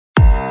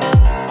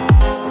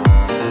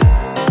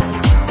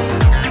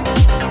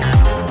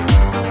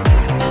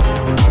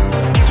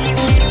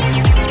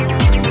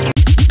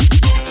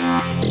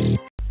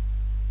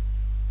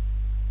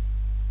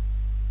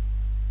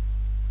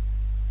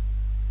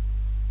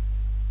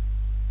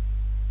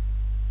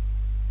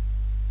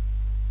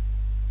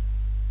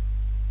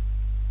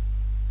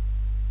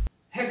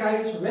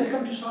guys,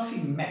 welcome to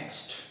Sophie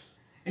Next,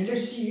 and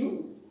let's see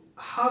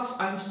how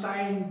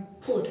Einstein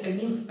put a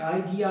new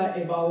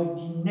idea about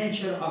the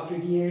nature of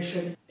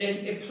radiation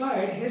and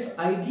applied his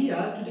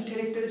idea to the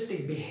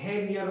characteristic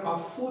behavior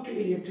of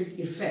photoelectric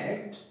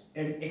effect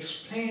and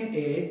explained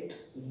it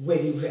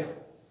very well.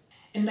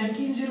 In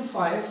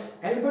 1905,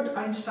 Albert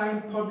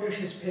Einstein published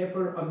his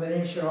paper on the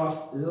nature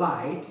of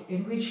light,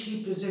 in which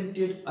he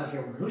presented a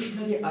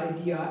revolutionary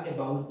idea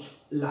about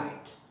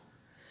light.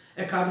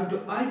 According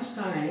to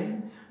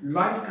Einstein,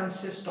 light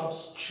consists of a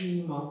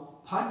stream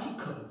of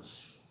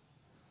particles.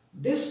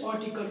 This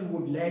particle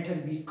would later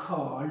be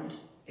called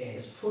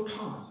as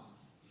photon.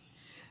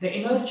 The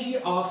energy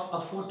of a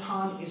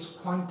photon is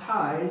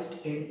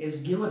quantized and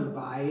is given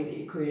by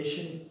the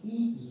equation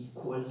E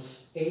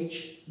equals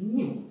h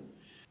nu,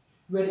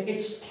 where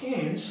h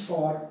stands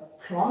for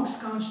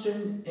Planck's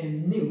constant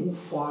and nu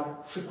for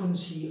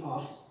frequency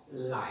of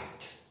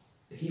light.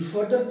 He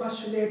further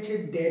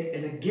postulated that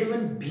in a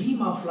given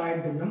beam of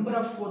light, the number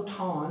of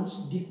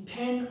photons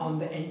depend on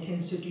the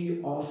intensity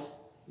of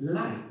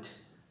light.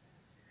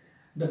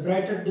 The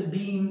brighter the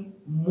beam,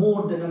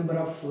 more the number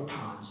of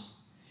photons.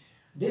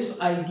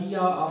 This idea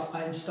of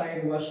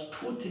Einstein was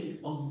totally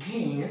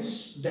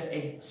against the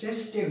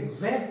existing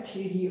wave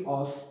theory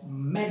of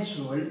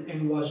Maxwell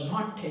and was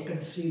not taken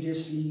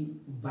seriously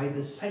by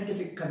the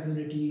scientific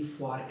community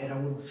for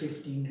around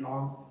 15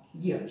 long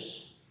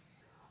years.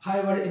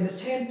 However, in the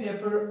same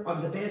paper,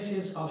 on the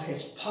basis of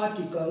his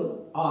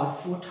particle or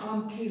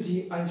photon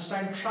theory,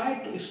 Einstein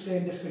tried to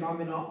explain the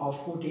phenomena of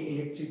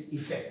photoelectric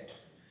effect.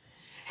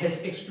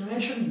 His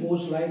explanation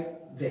goes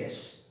like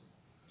this.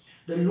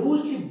 The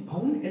loosely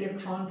bound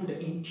electron to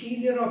the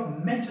interior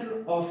of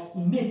metal of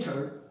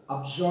emitter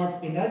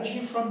absorbs energy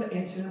from the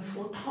incident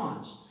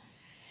photons.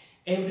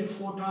 Every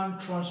photon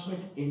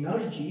transmits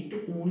energy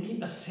to only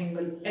a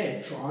single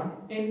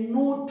electron, and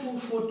no two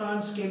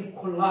photons can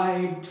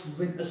collide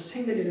with a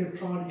single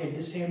electron at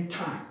the same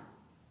time.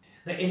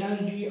 The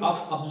energy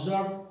of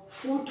absorbed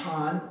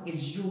photon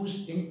is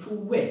used in two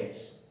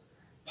ways.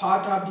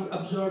 Part of the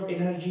absorbed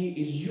energy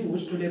is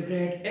used to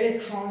liberate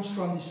electrons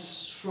from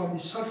the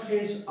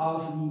surface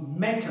of the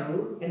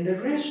metal, and the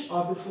rest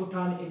of the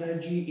photon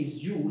energy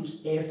is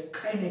used as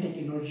kinetic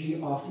energy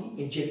of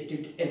the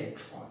ejected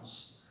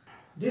electrons.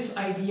 This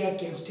idea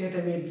can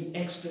straightaway be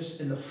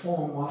expressed in the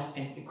form of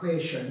an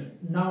equation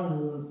now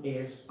known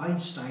as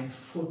Einstein's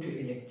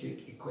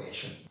photoelectric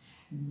equation.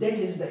 That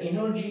is, the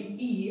energy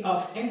E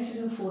of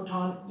incident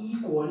photon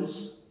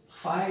equals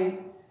phi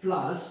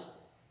plus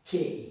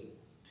Ke,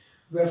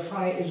 where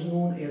phi is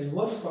known as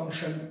work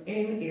function,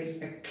 N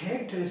is a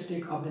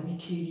characteristic of the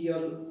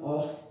material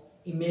of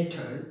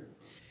emitter.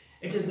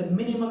 It is the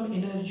minimum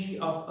energy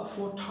of a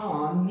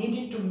photon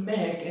needed to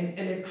make an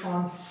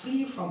electron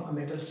free from a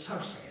metal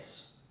surface.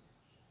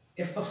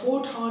 If a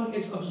photon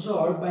is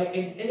absorbed by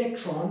an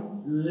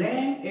electron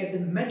lying at the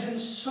metal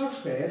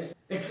surface,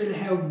 it will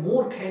have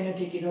more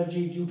kinetic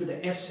energy due to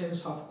the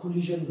absence of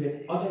collision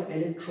with other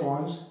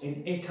electrons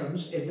and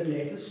atoms at the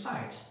lattice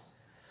sites.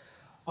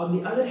 On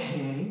the other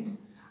hand,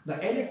 the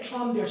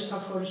electron that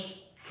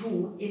suffers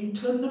through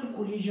internal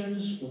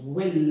collisions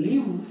will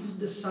leave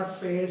the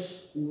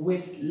surface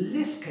with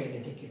less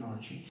kinetic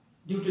energy.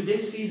 Due to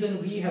this reason,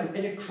 we have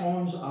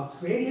electrons of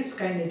various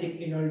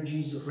kinetic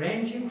energies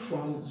ranging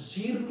from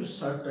 0 to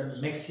certain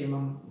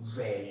maximum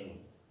value.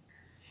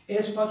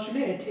 As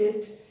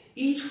postulated,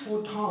 each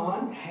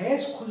photon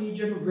has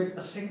collision with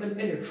a single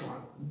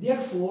electron.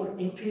 Therefore,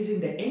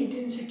 increasing the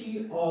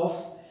intensity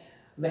of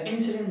the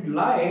incident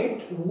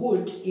light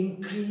would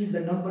increase the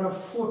number of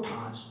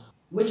photons,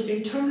 which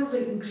in turn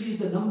will increase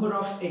the number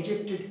of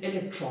ejected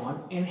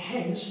electrons and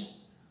hence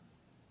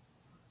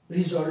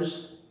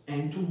results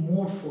into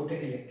more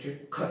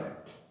photoelectric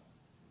current.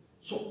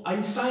 So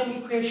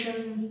Einstein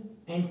equation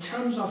in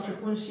terms of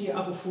frequency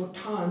of a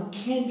photon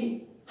can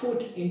be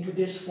put into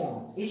this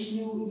form. H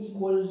nu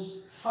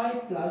equals phi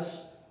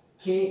plus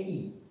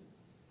Ke.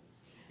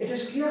 It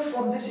is clear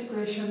from this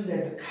equation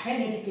that the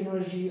kinetic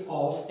energy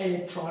of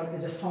electron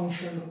is a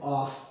function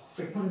of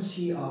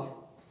frequency of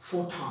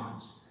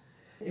photons.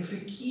 If we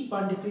keep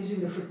on decreasing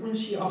the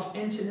frequency of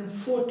incident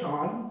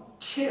photon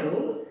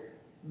till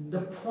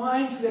the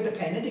point where the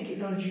kinetic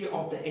energy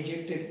of the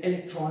ejected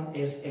electron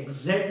is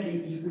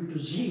exactly equal to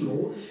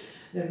 0,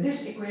 then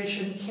this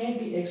equation can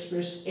be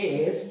expressed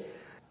as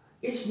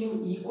h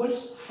nu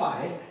equals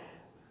phi.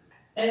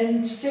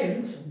 And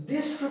since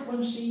this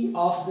frequency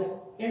of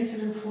the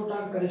incident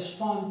photon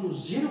corresponds to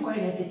 0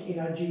 kinetic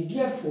energy,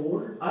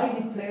 therefore I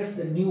replace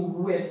the nu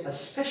with a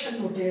special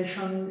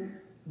notation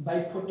by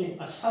putting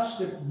a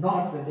subscript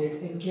naught with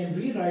it, and can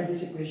rewrite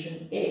this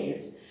equation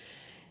as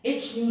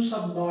h nu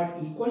sub naught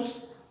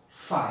equals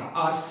phi,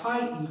 or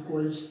phi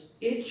equals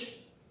h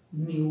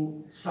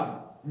nu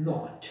sub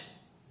naught.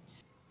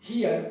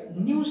 Here,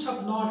 nu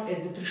sub naught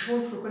is the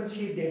threshold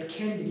frequency that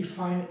can be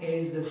defined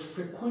as the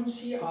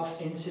frequency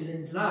of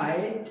incident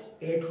light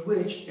at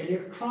which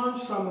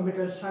electrons from a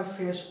metal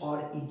surface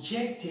are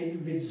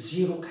ejected with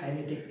 0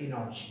 kinetic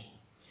energy.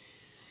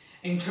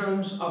 In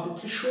terms of the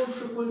threshold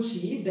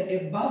frequency,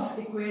 the above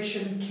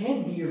equation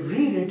can be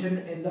rewritten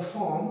in the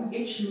form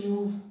h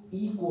nu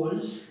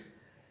equals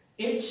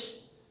h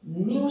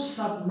nu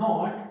sub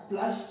naught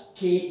plus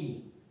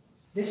Ke.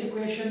 This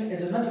equation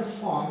is another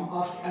form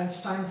of the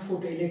Einstein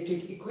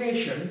photoelectric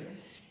equation.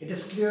 It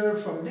is clear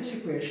from this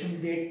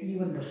equation that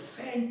even the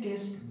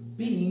faintest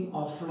beam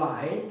of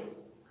light,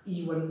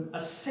 even a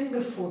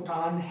single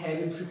photon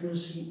having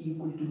frequency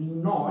equal to nu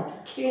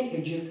naught, can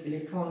eject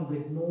electron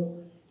with no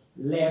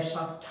lapse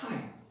of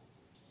time.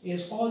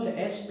 As all the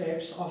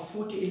aspects of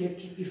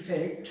photoelectric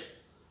effect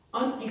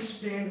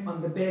unexplained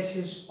on the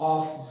basis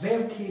of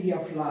wave theory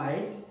of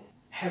light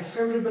have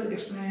favorable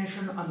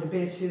explanation on the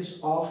basis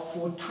of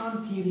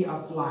photon theory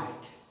of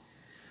light.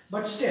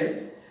 But still,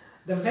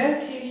 the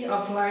wave theory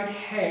of light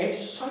had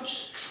such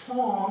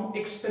strong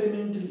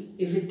experimental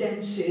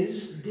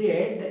evidences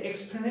that the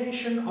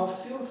explanation of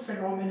few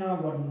phenomena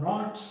were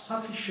not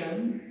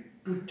sufficient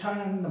to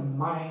turn the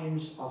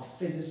minds of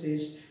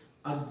physicists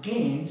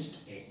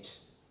against it.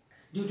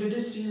 Due to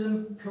this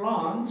reason,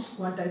 Planck's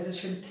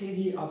quantization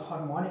theory of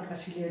harmonic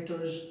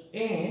oscillators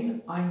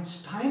and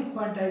Einstein's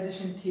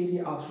quantization theory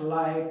of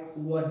light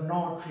were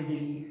not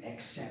readily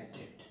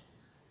accepted.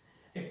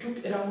 It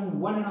took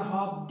around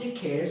 1.5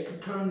 decades to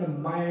turn the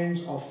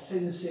minds of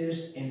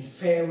physicists in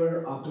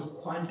favor of the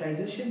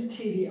quantization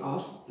theory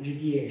of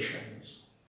radiations.